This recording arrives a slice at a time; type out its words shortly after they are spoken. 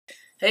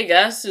Hey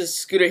guys, this is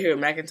Scooter here at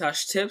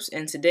Macintoshtipz,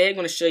 and today I'm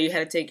going to show you how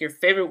to take your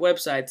favorite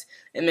websites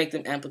and make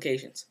them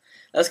applications.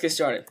 Let's get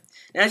started.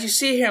 Now, as you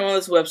see here, I'm on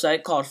this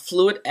website called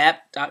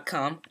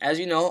fluidapp.com. As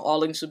you know, all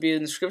links will be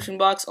in the description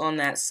box on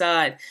that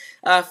side.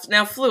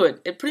 Now,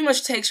 Fluid, it pretty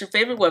much takes your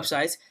favorite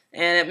websites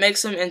and it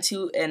makes them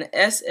into an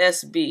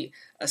SSB,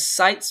 a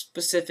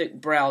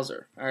site-specific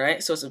browser.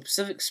 Alright, so it's a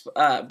specific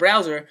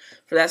browser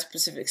for that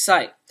specific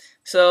site.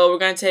 So we're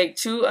going to take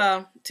two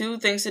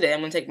things today. I'm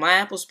going to take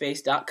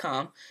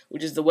myapplespace.com,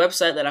 which is the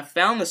website that I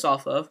found this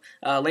off of.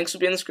 Links will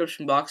be in the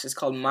description box. It's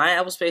called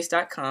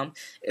myapplespace.com.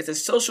 It's a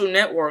social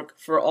network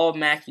for all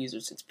Mac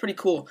users. It's pretty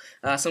cool.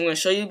 So I'm going to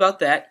show you about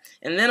that,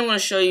 and then I'm going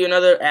to show you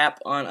another app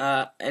on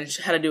and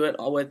how to do it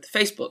with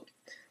Facebook.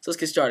 So let's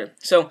get started.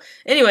 So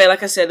anyway,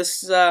 like I said,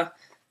 this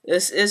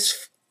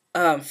is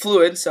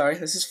Fluid. Sorry,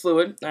 this is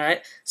Fluid. All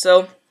right.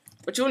 So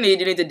what you need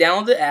to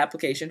download the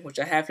application, which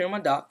I have here on my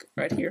dock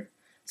right here.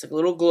 It's like a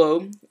little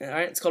globe,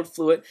 alright, it's called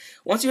Fluid.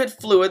 Once you hit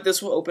Fluid,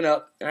 this will open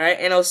up, alright,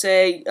 and it'll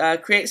say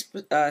create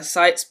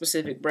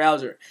site-specific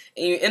browser.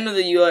 And you enter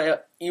the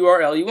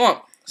URL you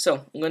want.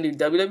 So, I'm going to do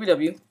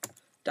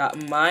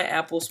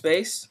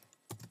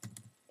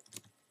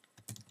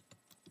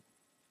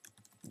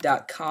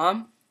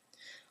www.myapplespace.com.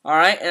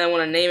 Alright, and I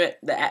want to name it,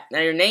 now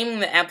you're naming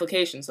the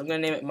application, so I'm going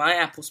to name it My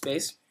Apple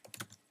Space.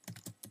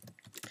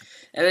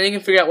 And then you can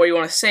figure out where you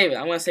want to save it.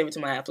 I'm going to save it to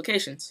my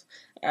applications.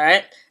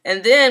 Alright,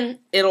 and then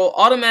it'll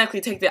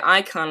automatically take the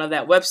icon of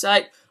that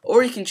website,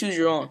 or you can choose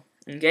your own.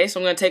 Okay, so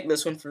I'm going to take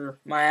this one for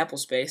my Apple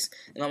Space,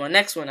 and on my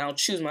next one I'll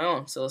choose my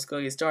own. So let's go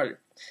get started.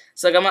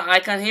 So I got my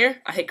icon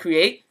here, I hit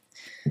create.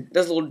 It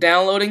does a little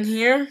downloading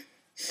here.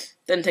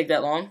 Doesn't take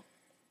that long.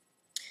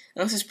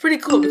 And this is pretty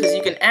cool because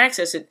you can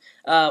access it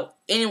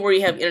anywhere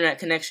you have internet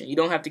connection. You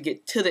don't have to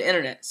get to the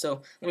internet.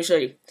 So let me show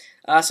you.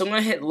 So I'm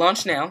going to hit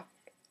launch now.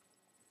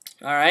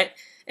 Alright,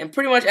 and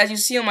pretty much as you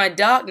see on my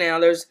dock now,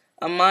 there's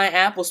a My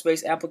Apple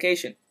Space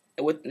application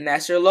and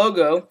that's your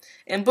logo,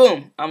 and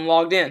boom, I'm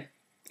logged in.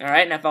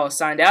 Alright, now if I was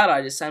signed out,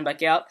 I just sign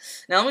back out.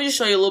 Now let me just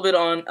show you a little bit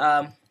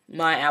on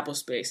My Apple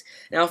Space.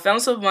 Now I found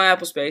myself My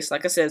Apple Space.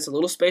 Like I said, it's a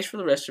little space for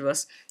the rest of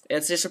us.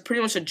 It's just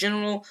pretty much a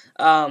general,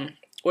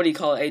 what do you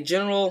call it, a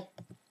general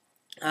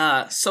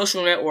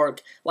social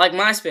network like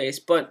MySpace,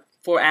 but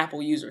for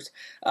Apple users.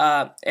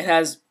 It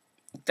has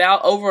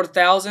over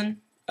 1,000,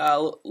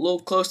 a little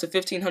close to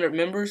 1,500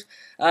 members,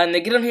 and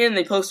they get on here and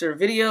they post their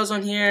videos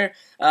on here.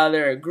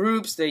 There are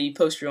groups. They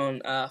post your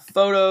own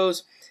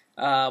photos,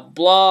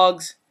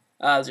 blogs.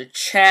 There's a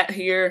chat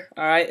here.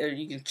 All right,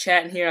 you can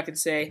chat in here. I can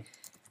say,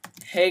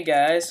 "Hey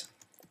guys,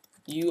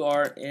 you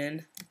are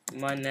in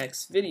my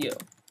next video."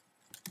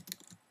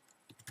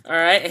 All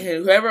right, and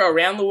whoever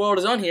around the world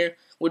is on here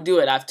will do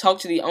it. I've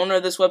talked to the owner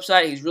of this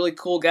website. He's a really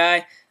cool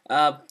guy.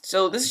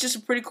 So this is just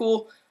a pretty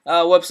cool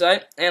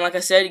website, and like I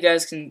said, you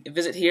guys can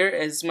visit here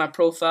as my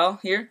profile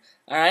here.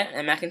 Alright,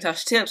 and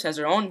Macintoshtipz has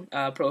their own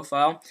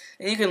profile,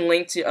 and you can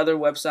link to other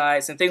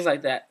websites and things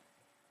like that.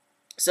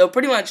 So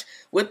pretty much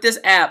with this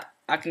app,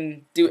 I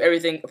can do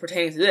everything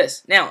pertaining to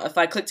this. Now, if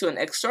I click to an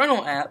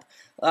external app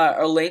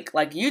or link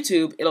like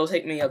YouTube, it'll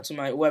take me up to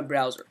my web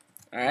browser.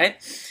 Alright,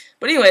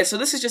 but anyway, so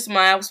this is just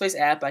my Apple Space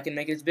app. I can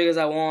make it as big as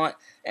I want,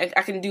 and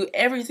I can do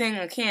everything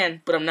I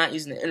can, but I'm not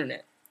using the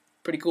internet.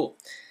 Pretty cool.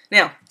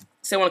 Now,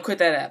 say I want to quit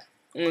that app.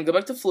 I'm going to go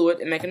back to Fluid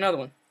and make another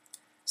one.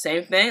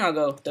 Same thing, I'll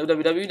go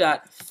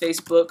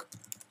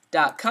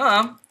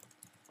www.facebook.com,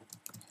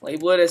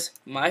 label it as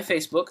my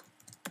Facebook.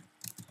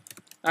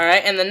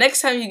 Alright, and the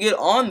next time you get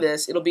on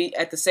this, it'll be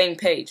at the same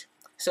page.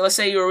 So let's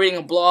say you were reading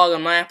a blog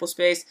on My Apple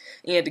Space,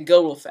 and you had to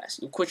go real fast.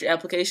 You'll quit your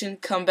application,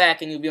 come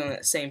back, and you'll be on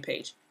that same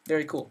page.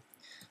 Very cool.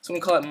 So I'm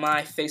going to call it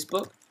My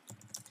Facebook,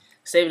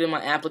 save it in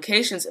my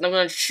applications, and I'm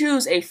going to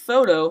choose a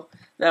photo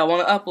that I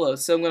want to upload.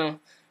 So I'm going to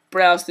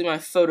browse through my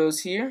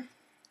photos here.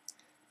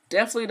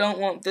 Definitely don't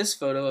want this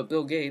photo of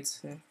Bill Gates.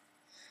 Let's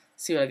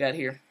see what I got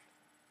here.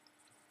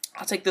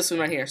 I'll take this one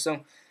right here. So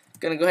I'm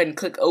going to go ahead and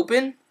click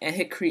open and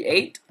hit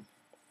create.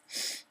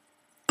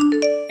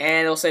 And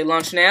it'll say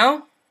launch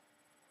now.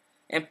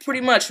 And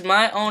pretty much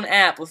my own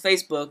app with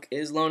Facebook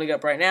is loading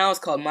up right now. It's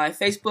called My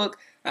Facebook.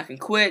 I can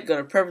quit, go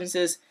to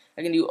preferences.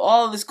 I can do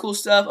all of this cool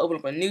stuff. Open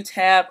up a new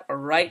tab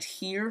right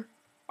here.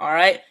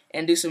 Alright,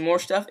 and do some more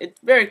stuff. It's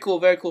very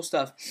cool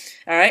stuff.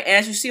 Alright, and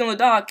as you see on the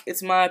dock,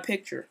 it's my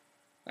picture.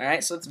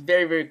 Alright, so it's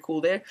very, very cool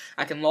there.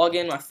 I can log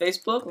in my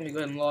Facebook. Let me go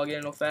ahead and log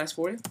in real fast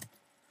for you.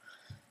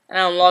 And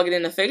I'm logging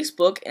into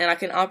Facebook, and I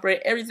can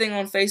operate everything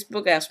on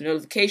Facebook. I have some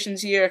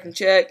notifications here I can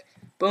check.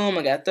 Boom,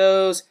 I got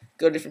those.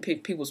 Go to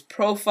different people's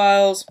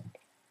profiles.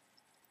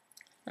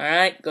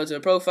 Alright, go to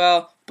a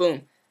profile.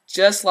 Boom.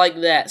 Just like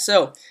that.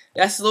 So,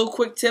 that's a little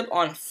quick tip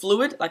on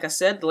Fluid. Like I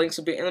said, the links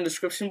will be in the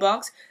description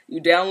box.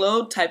 You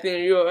download, type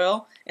in your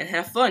URL, and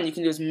have fun. You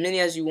can do as many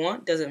as you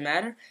want. Doesn't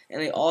matter.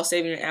 And they all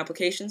save in your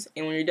applications.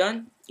 And when you're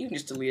done, you can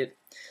just delete it.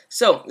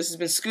 So, this has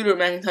been Scooter at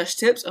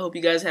Macintoshtipz. I hope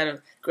you guys had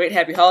a great,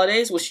 happy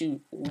holidays. Wish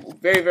you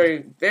very,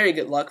 very, very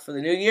good luck for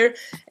the new year.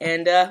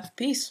 And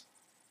peace.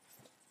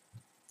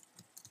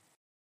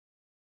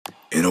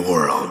 In a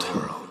world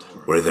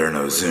Where there are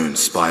no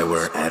Zunes,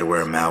 spyware,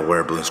 adware,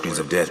 malware, blue screens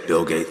of death,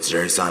 Bill Gates,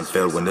 Jerry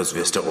Seinfeld, Windows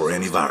Vista, or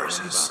any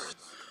viruses.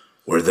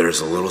 Where there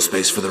is a little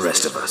space for the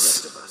rest of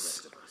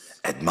us.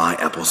 At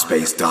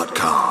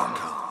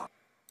myapplespace.com.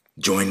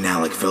 Join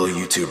now like fellow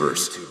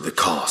YouTubers, The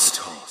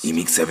Cost,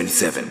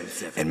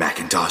 Emeek77, and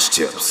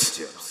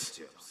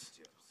Macintoshtipz.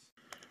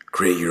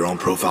 Create your own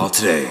profile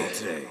today.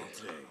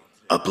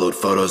 Upload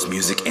photos,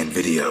 music, and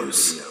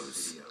videos.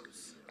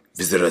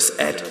 Visit us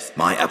at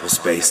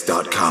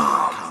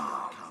myapplespace.com.